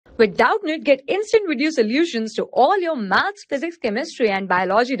With Doubtnut, get instant video solutions to all your maths, physics, chemistry, and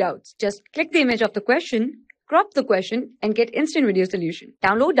biology doubts. Just click the image of the question, crop the question, and get instant video solution.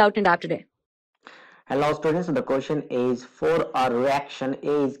 Download Doubtnut app today. Hello students, the question is for a reaction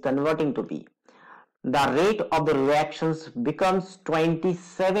A is converting to B. The rate of the reactions becomes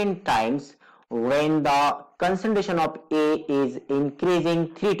 27 times when the concentration of A is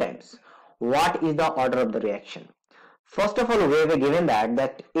increasing 3 times. What is the order of the reaction? First of all, we have given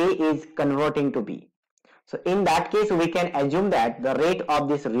that A is converting to B. So in that case, we can assume that the rate of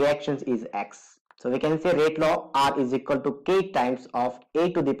this reactions is X. So we can say rate law R is equal to K times of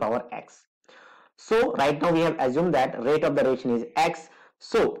A to the power X. So right now we have assumed that rate of the reaction is X.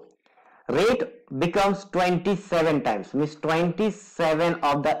 So rate becomes 27 times, means 27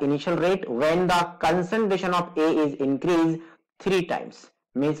 of the initial rate when the concentration of A is increased 3 times.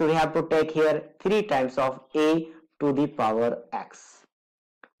 Means we have to take here 3 times of A to the power X.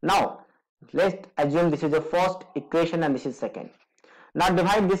 Now let's assume this is the first equation and this is second. Now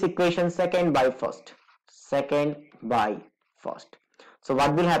divide this equation second by first. Second by first. So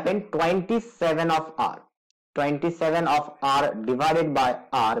what will happen? 27 of R. 27 of R divided by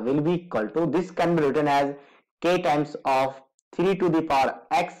R will be equal to, this can be written as K times of 3 to the power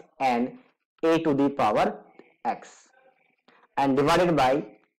X and A to the power X, and divided by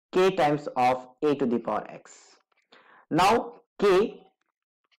K times of A to the power X. Now K,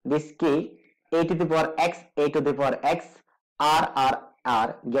 this K, A to the power X, A to the power X,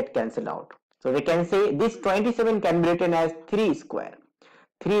 R get cancelled out. So we can say this 27 can be written as 3 square.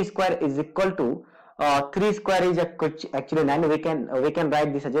 3 square is equal to 3 square is actually 9. We can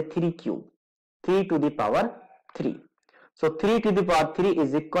write this as a 3 cube, 3 to the power 3. So 3 to the power 3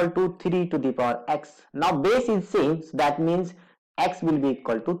 is equal to 3 to the power X. Now base is same, so that means X will be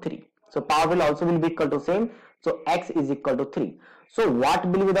equal to 3. So power will also be equal to same. So X is equal to 3. So what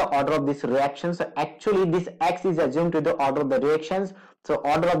will be the order of this reaction? So actually this X is assumed to the order of the reactions. So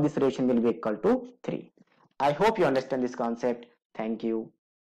order of this reaction will be equal to 3. I hope you understand this concept. Thank you.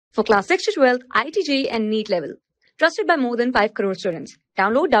 For class 6 to 12, IIT JEE and NEET level. Trusted by more than 5 crore students.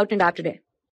 Download Doubtnut app today.